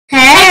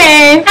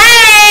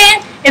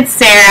It's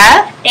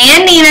Sarah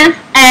and Nina,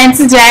 and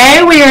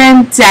today we are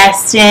in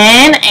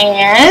Destin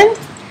and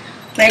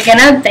we're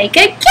gonna bake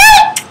a cake.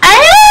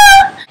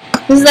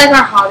 This is like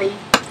our hobby.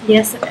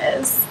 Yes, it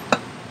is.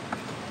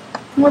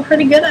 We're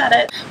pretty good at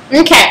it.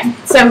 Okay,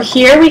 so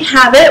here we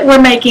have it.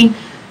 We're making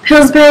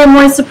Pillsbury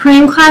Moist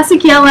Supreme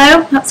Classic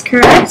Yellow. That's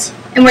correct.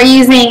 And we're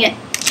using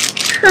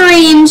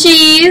cream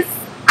cheese.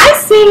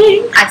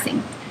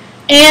 Icing.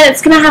 And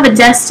it's going to have a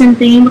Destin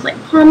theme with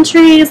like palm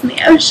trees and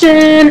the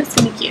ocean. It's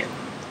going to be cute.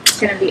 It's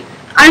gonna be.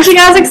 Aren't you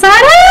guys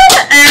excited?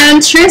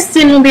 And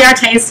Tristan will be our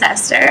taste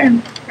tester.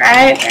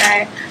 Right?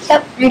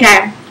 Yep.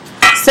 Okay.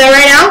 So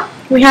right now,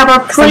 we have our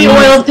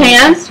pre-oiled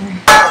pan.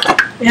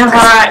 We have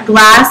our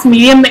glass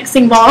medium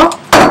mixing bowl.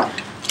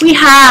 We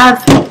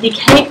have the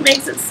cake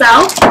mix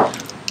itself.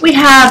 We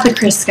have the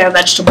Crisco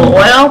vegetable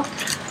oil.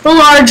 The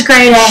large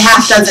grade A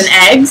half dozen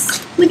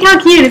eggs. Look how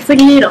cute, it's like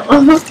a needle.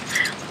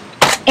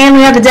 And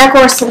we have the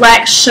Decor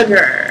Select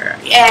sugar.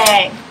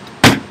 Yay.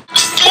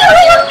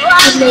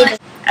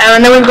 Oh,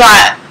 and then we've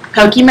got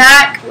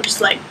Pokemac, which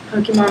is like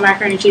Pokemon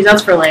macaroni and cheese.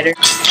 That's for later.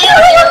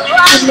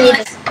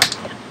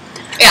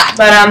 Yeah,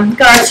 but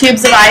got our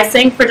tubes of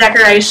icing for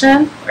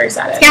decoration. We're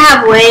excited. It's gonna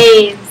have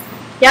waves.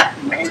 Yep,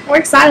 we're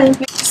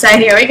excited. So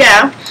here we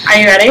go. Are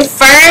you ready?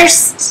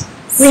 First,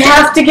 we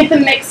have to get the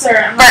mixer.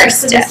 I'm not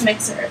used to step. this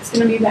mixer. It's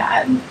gonna be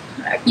bad.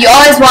 Okay. You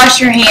always wash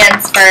your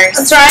hands first.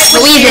 That's right.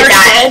 But we did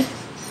that.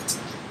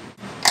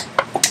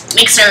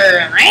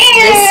 Mixer.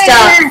 This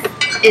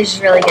stuff is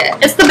really good.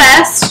 It's the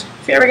best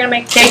if you're ever gonna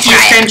make cake with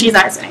cream cheese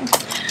icing.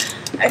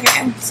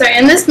 Okay, so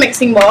in this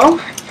mixing bowl,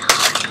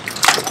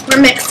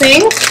 we're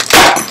mixing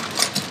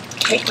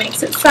cake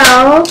mix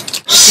itself.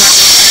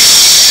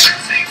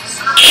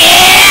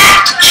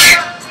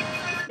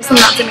 This I'm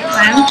not gonna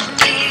plan.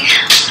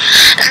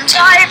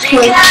 Sarah,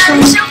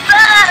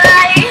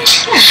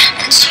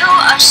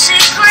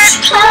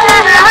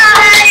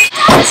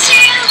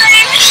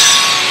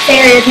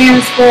 your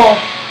hand's full.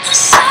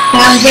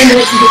 Now I'm going to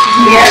some pictures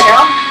in here.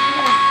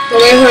 So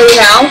where are we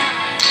now?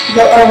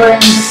 Go over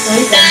and just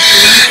leave them.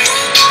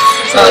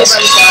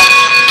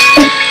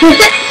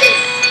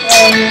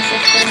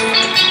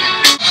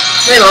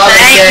 We love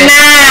it.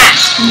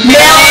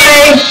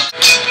 Millie!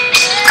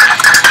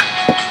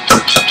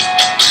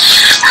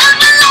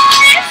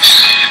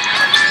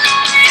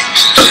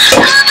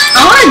 I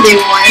want to do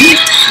one.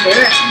 Do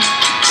it.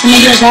 I'm going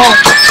to do that.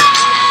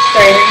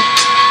 Sorry.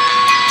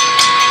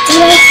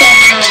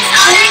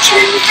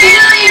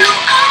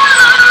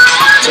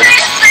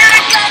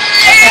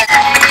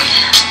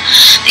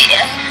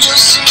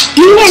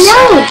 Nina, no!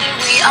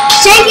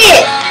 Shake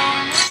it!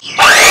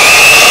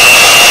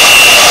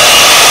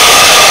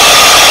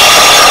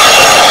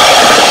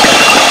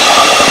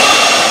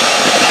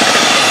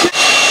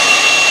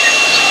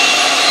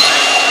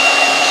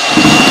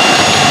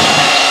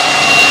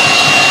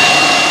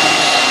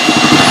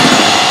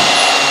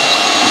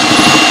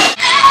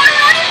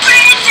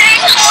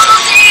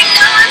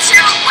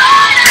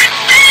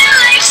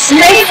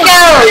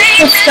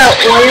 Crisco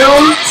oil.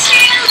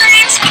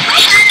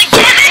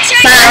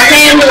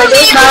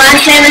 My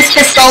last name is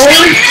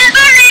Criscoli.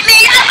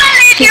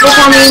 People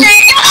call me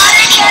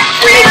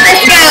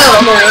Crisco.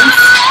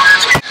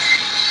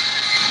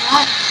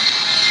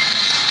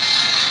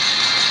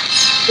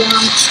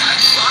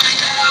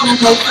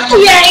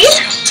 Yay!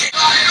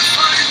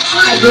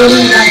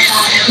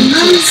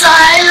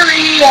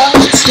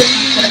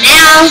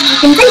 Now you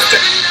can taste it.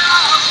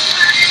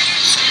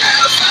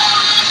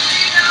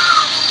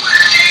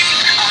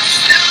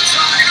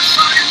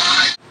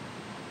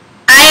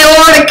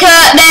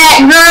 Cut that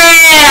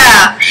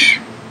grass.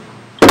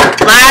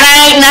 That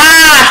ain't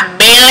nice,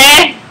 Billy.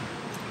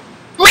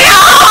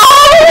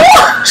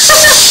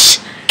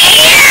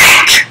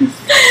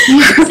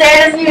 Sarah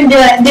doesn't even do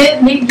it.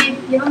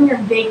 Give them your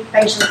big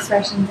facial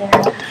expressions there.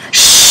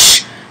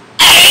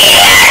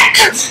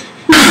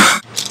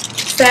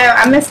 So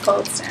I miss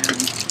Cold Stone.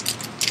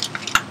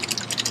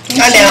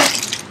 I know.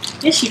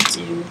 Yes, you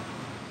do.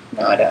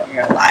 No, I don't.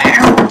 You're a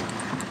liar.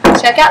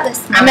 Check out this.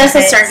 I miss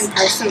a certain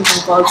person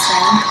from Cold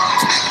Stone.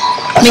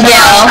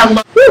 Miguel.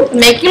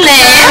 Make you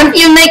laugh.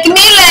 You making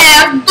me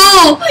laugh.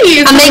 Boo.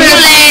 I make you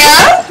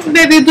laugh.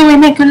 Baby, do we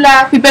make you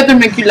laugh? We better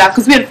make you laugh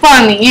because we're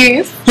funny,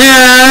 yes? Yeah,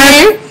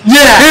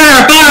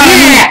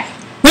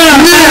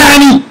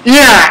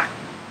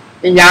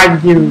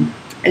 you.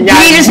 You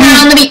just went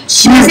on the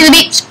beach. You want to see the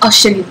beach? I'll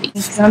show you the beach.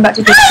 Because I'm about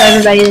to show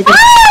everybody the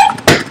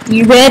beach.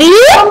 You ready?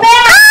 Oh,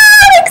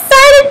 I'm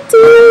excited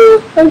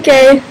too.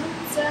 Okay.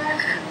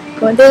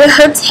 Going to the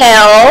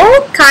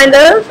hotel, kind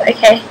of.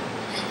 Okay.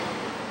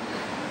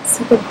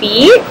 So the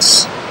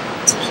beach.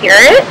 To hear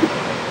it.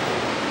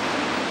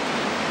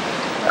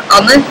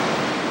 On the.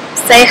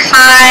 Say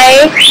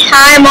hi.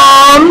 Hi,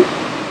 Mom.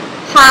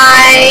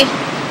 Hi.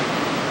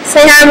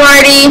 Say hi,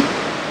 Marty.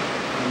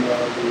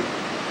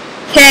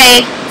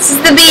 Okay. This is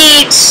the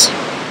beach.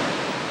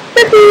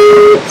 The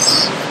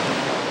beach.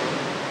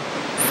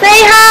 Say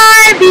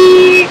hi,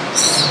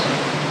 beach.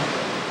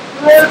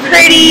 So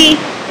pretty,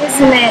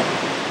 isn't it?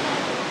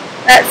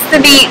 That's the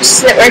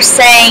beach that we're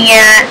staying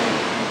at.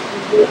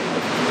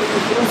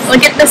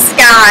 Look at the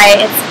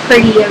sky. It's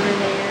pretty over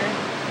there.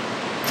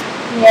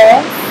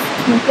 Yes.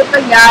 Look at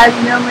the guys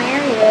down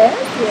there. Yes.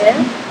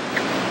 Yes.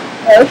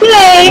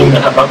 Okay.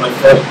 How about my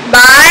foot?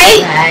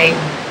 Bye. Bye.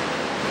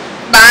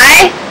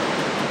 Bye.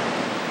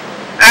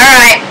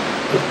 Alright.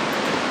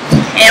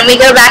 And we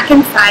go back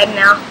inside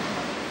now.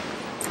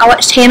 I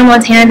watched Hannah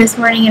Montana this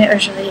morning and it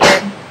was really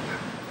good.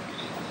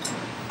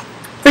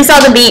 We saw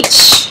the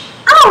beach.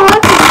 Oh,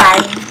 that's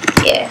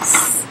exciting.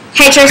 Yes.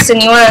 Hey Tristan,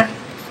 you wanna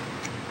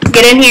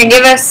get in here and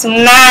give us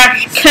some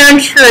nice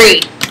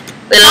country?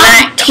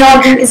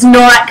 Talking is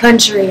not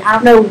country. I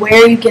don't know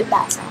where you get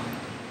that from.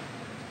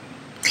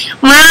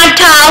 My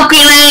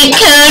talking ain't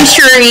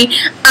country.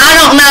 I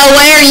don't know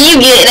where you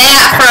get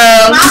that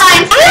from.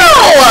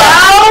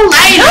 Don't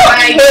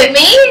hit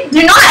me.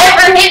 Do not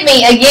ever hit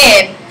me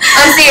again.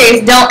 I'm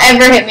serious. Don't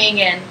ever hit me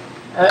again.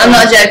 I'm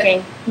not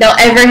joking. Don't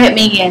ever hit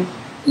me again.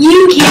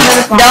 You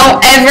can't.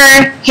 Don't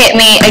ever hit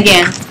me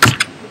again.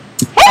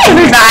 Hey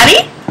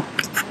everybody.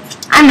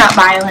 I'm not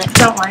violent.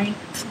 Don't worry.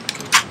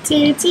 There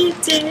you go.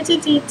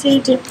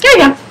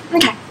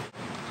 Okay.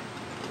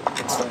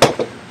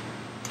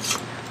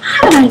 I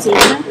have an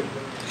idea.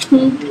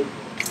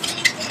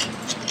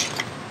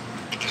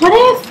 What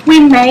if we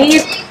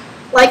made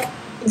like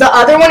the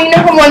other one? You know,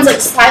 how one's like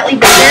slightly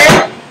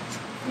bigger.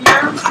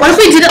 What if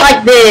we did it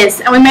like this,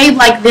 and we made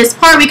like this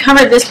part, we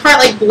covered this part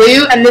like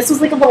blue, and this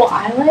was like a little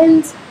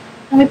island,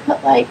 and we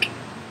put like.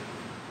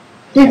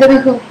 Dude, that'd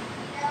be cool.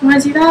 You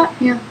want to do that?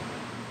 Yeah.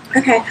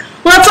 Okay.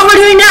 Well, that's what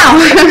we're doing now.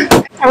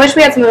 I wish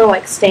we had something to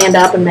like stand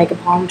up and make a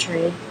palm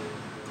tree.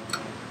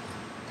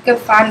 Go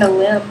find a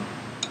limb.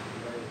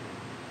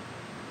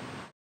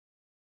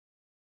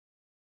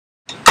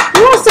 We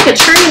want to stick a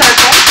tree in our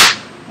house.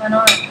 Why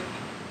not?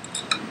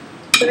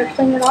 Better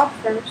clean it off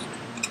first.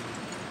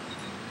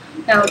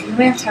 No,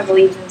 we have to have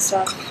leaves and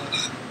stuff.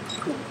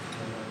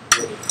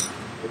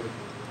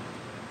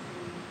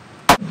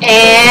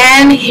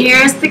 And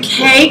here's the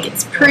cake.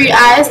 It's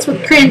pre-iced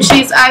with cream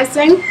cheese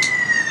icing.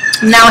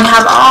 Now we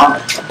have all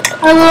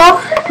our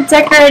little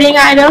decorating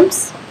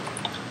items.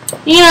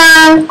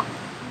 Yeah.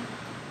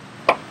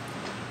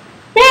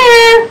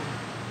 There.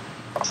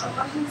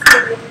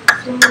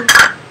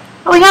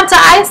 Oh, we have to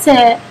ice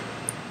it.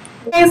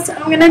 Okay, so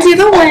I'm gonna do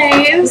the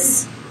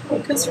waves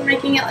because we're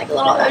making it like a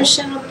little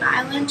ocean with an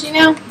island, you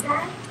know?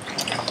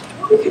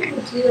 Okay.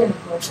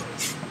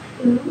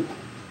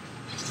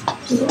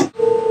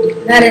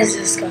 That is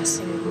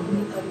disgusting.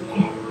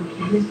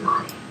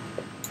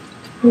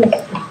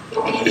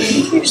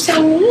 You're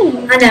so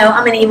mean. I know,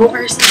 I'm an evil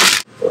person.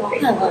 I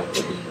love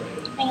you.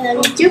 I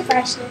love you too,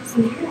 precious.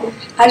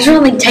 I just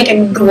want to take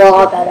a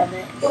glob out of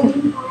it.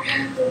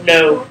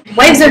 No.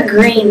 Waves are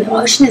green. The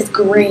ocean is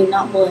green,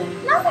 not blue.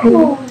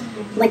 No.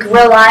 Like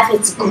real life,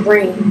 it's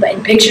green, but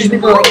in pictures,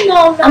 people are like,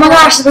 No. oh my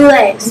gosh, blue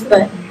waves.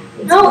 But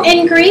No,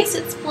 in Greece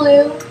it's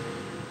blue.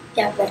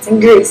 yeah, that's in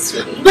Greece,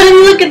 sweetie. But if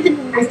you look at the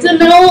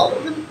middle,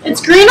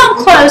 it's green up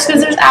close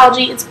because there's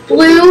algae. It's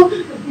blue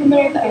in the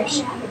middle of the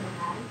ocean.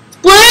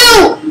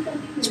 Blue!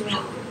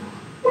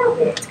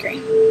 It's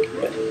green.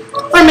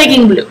 We're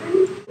making blue.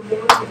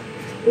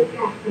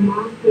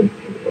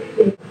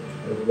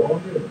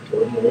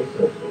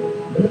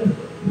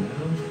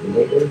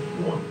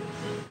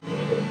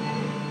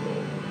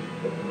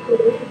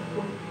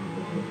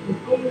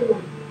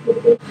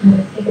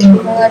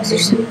 My legs are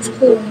so much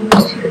cooler.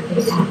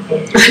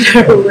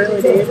 I know,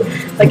 really, dude.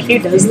 Like, who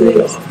does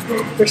this?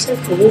 We're so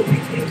cool.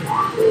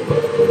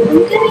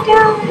 I'm gonna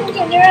go. I'm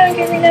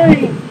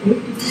gonna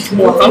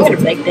Well, I'm gonna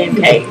make damn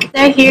cake.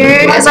 So here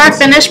is our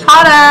finished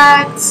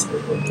product.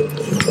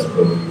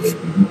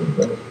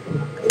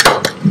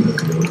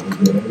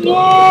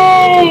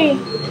 Yay!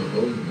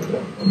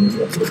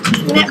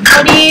 Isn't it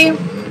pretty?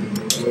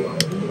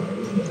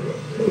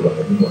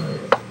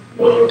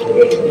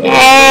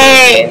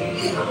 Yay!